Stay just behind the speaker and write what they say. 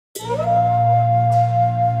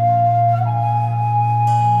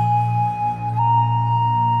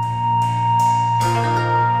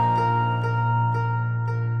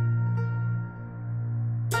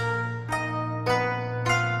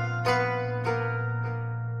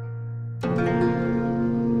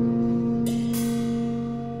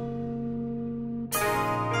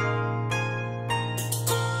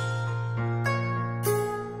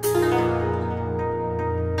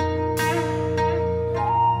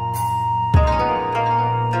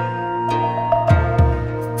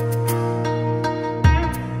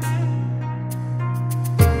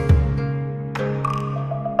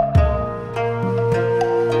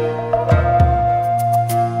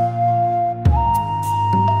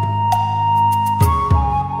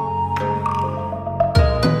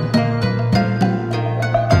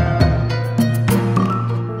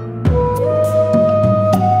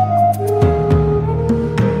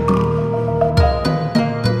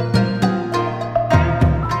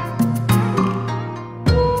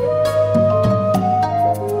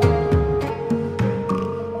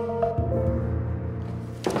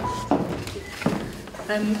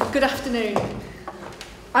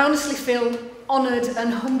honestly feel honoured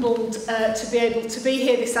and humbled to be able to be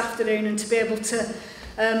here this afternoon and to be able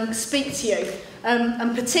to speak to you,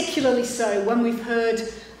 and particularly so when we've heard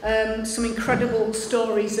some incredible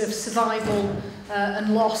stories of survival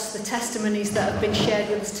and loss, the testimonies that have been shared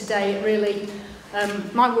with us today. It really,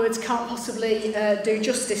 my words can't possibly do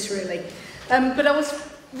justice, really. But I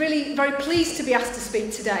was really very pleased to be asked to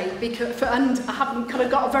speak today, and I haven't kind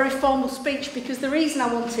of got a very formal speech, because the reason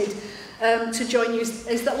I wanted to join you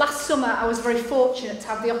is that last summer I was very fortunate to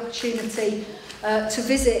have the opportunity to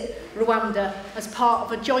visit Rwanda as part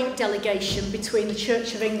of a joint delegation between the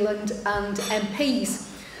Church of England and MPs.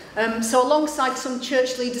 So alongside some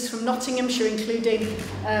church leaders from Nottinghamshire, including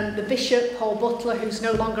the Bishop, Paul Butler, who's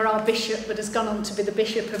no longer our Bishop but has gone on to be the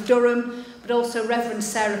Bishop of Durham, but also Reverend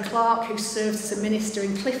Sarah Clark, who serves as a minister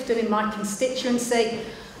in Clifton in my constituency,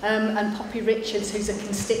 and Poppy Richards, who's a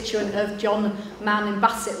constituent of John Mann in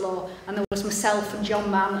Bassetlaw, and there was myself and John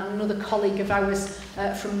Mann and another colleague of ours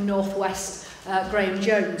from North West, Graham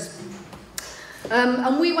Jones.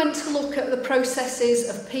 And we went to look at the processes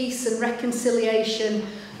of peace and reconciliation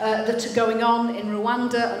that are going on in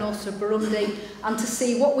Rwanda and also Burundi, and to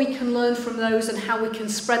see what we can learn from those and how we can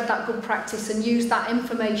spread that good practice and use that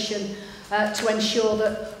information to ensure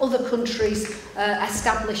that other countries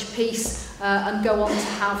establish peace and go on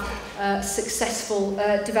to have successful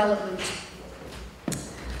development.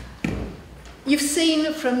 You've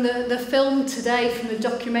seen from the film today, from the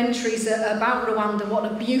documentaries about Rwanda, what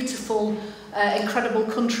a beautiful, incredible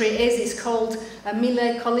country it is. It's called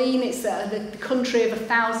Mille Collines. It's the country of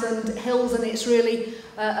 1,000 hills, and it's really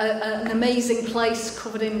an amazing place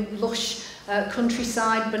covered in lush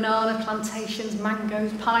countryside, banana plantations,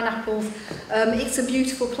 mangoes, pineapples. It's a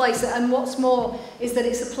beautiful place, and what's more is that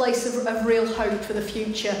it's a place of real hope for the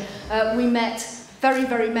future. We met very,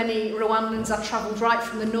 very many Rwandans. I travelled right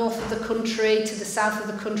from the north of the country to the south of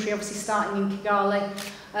the country, obviously starting in Kigali.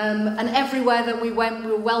 And everywhere that we went,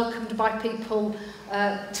 we were welcomed by people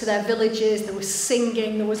to their villages. There was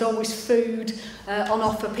singing, there was always food on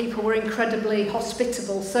offer. People were incredibly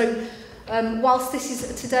hospitable. So whilst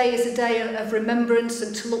today is a day of remembrance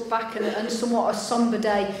and to look back, and somewhat a sombre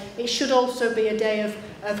day, it should also be a day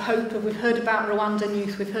of hope. We've heard about Rwandan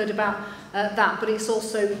youth, we've heard about that, but it's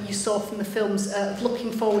also, you saw from the films, of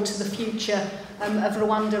looking forward to the future of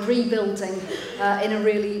Rwanda rebuilding in a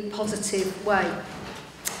really positive way.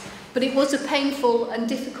 But it was a painful and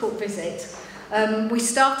difficult visit. We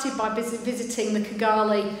started by visiting the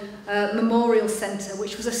Kigali Memorial Centre,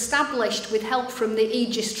 which was established with help from the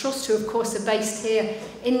Aegis Trust, who of course are based here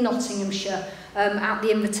in Nottinghamshire, at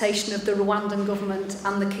the invitation of the Rwandan government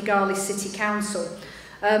and the Kigali City Council.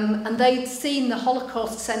 And they'd seen the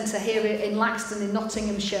Holocaust Centre here in Laxton in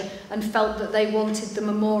Nottinghamshire and felt that they wanted the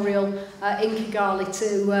memorial in Kigali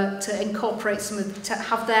to incorporate to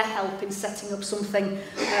have their help in setting up something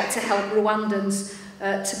to help Rwandans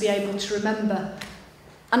to be able to remember.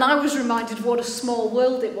 And I was reminded of what a small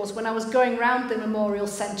world it was when I was going around the Memorial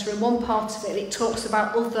Centre. In one part of it, it talks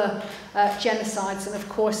about other genocides and, of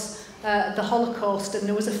course, the Holocaust. And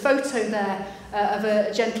there was a photo there of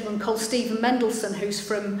a gentleman called Stephen Mendelsohn, who's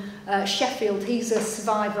from Sheffield. He's a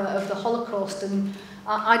survivor of the Holocaust. And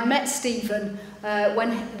I'd met Stephen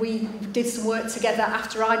when we did some work together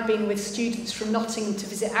after I'd been with students from Nottingham to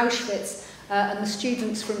visit Auschwitz. And the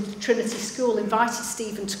students from Trinity School invited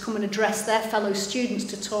Stephen to come and address their fellow students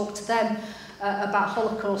to talk to them about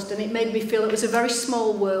Holocaust. And it made me feel it was a very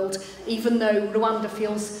small world, even though Rwanda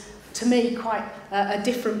feels, to me, quite a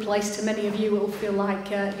different place. To many of you, it will feel like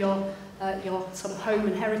your sort of home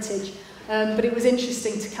and heritage. But it was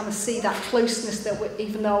interesting to kind of see that closeness that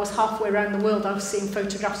even though I was halfway around the world, I was seeing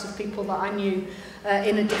photographs of people that I knew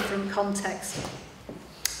in a different context.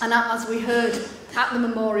 And as we heard at the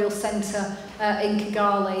Memorial Centre in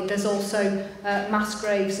Kigali, there's also mass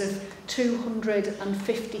graves of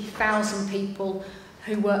 250,000 people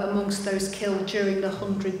who were amongst those killed during the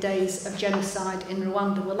 100 days of genocide in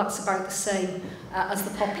Rwanda. Well, that's about the same as the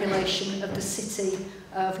population of the city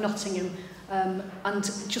of Nottingham. And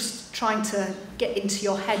just trying to get into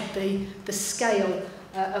your head the scale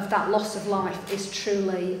of that loss of life is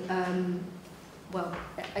truly, well,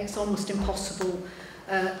 it's almost impossible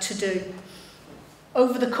to do.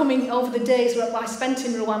 Over the days where I spent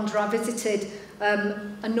in Rwanda, I visited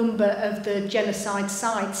a number of the genocide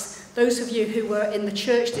sites. Those of you who were in the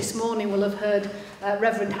church this morning will have heard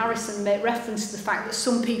Reverend Harrison make reference to the fact that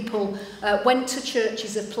some people went to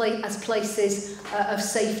churches as places of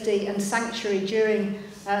safety and sanctuary during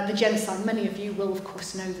the genocide. Many of you will, of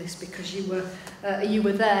course, know this because you were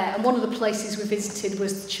there. And one of the places we visited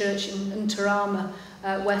was the church in Ntarama,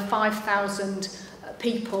 where 5,000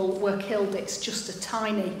 people were killed. It's just a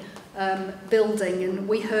tiny building, and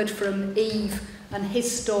we heard from Eve and his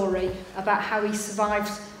story about how he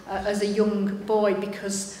survived as a young boy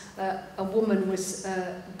because a woman was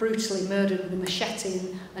brutally murdered with a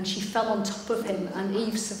machete, and she fell on top of him, and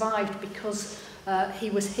Eve survived because he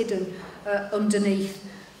was hidden underneath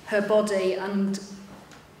her body. And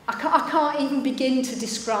I can't even begin to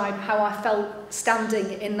describe how I felt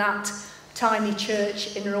standing in that tiny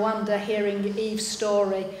church in Rwanda, hearing Eve's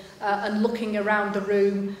story and looking around the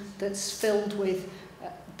room that's filled with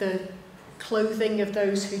the clothing of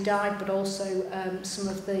those who died, but also some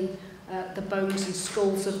of the bones and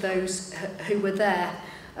skulls of those who were there.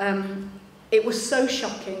 It was so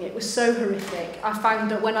shocking, it was so horrific. I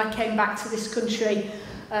found that when I came back to this country,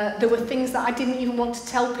 there were things that I didn't even want to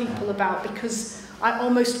tell people about because I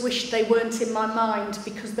almost wished they weren't in my mind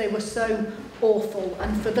because they were so awful.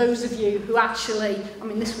 And for those of you who actually, I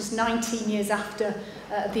mean, this was 19 years after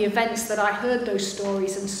the events that I heard those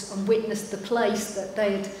stories and witnessed the place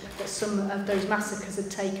that some of those massacres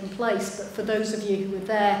had taken place. But for those of you who were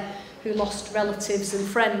there, who lost relatives and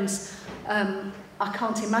friends, I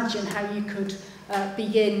can't imagine how you could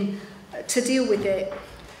begin to deal with it.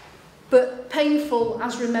 But painful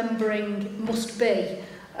as remembering must be,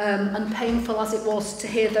 and painful as it was to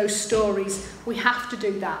hear those stories, we have to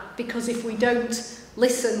do that, because if we don't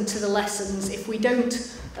listen to the lessons, if we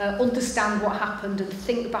don't understand what happened and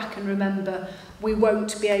think back and remember, we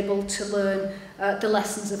won't be able to learn the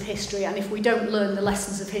lessons of history. And if we don't learn the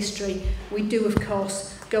lessons of history, we do, of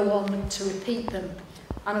course, go on to repeat them.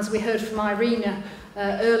 And as we heard from Irina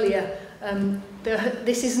earlier,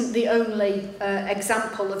 this isn't the only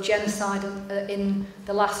example of genocide in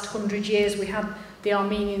the last 100 years. We had the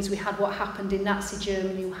Armenians, we had what happened in Nazi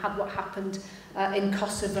Germany, we had what happened in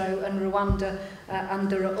Kosovo and Rwanda, and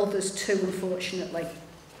there are others too, unfortunately.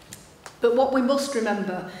 But what we must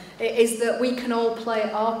remember is that we can all play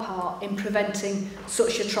our part in preventing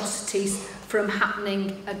such atrocities from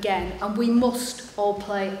happening again, and we must all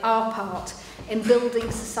play our part in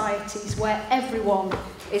building societies where everyone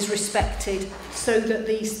is respected so that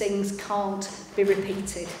these things can't be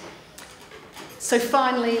repeated. So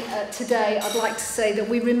finally, today, I'd like to say that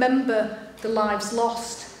we remember the lives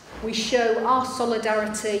lost, we show our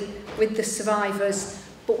solidarity with the survivors,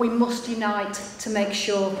 but we must unite to make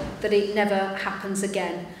sure that it never happens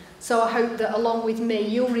again. So I hope that along with me,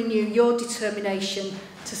 you'll renew your determination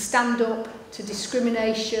to stand up to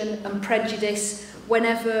discrimination and prejudice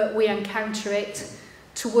whenever we encounter it,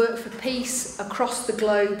 to work for peace across the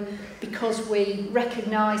globe because we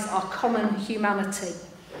recognise our common humanity.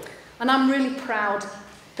 And I'm really proud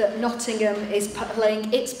that Nottingham is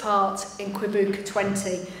playing its part in Kwibuka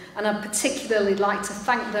 20, and I'd particularly like to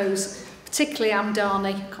thank those, particularly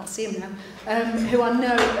Amdani, I can't see him now, who I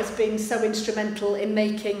know has been so instrumental in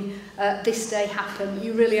making this day happen.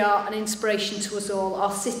 You really are an inspiration to us all.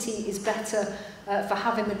 Our city is better for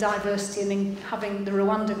having the diversity and in having the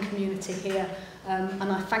Rwandan community here.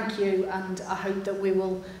 And I thank you, and I hope that we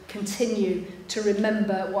will continue to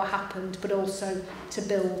remember what happened, but also to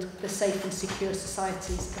build the safe and secure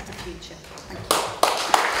societies of the future. Thank you.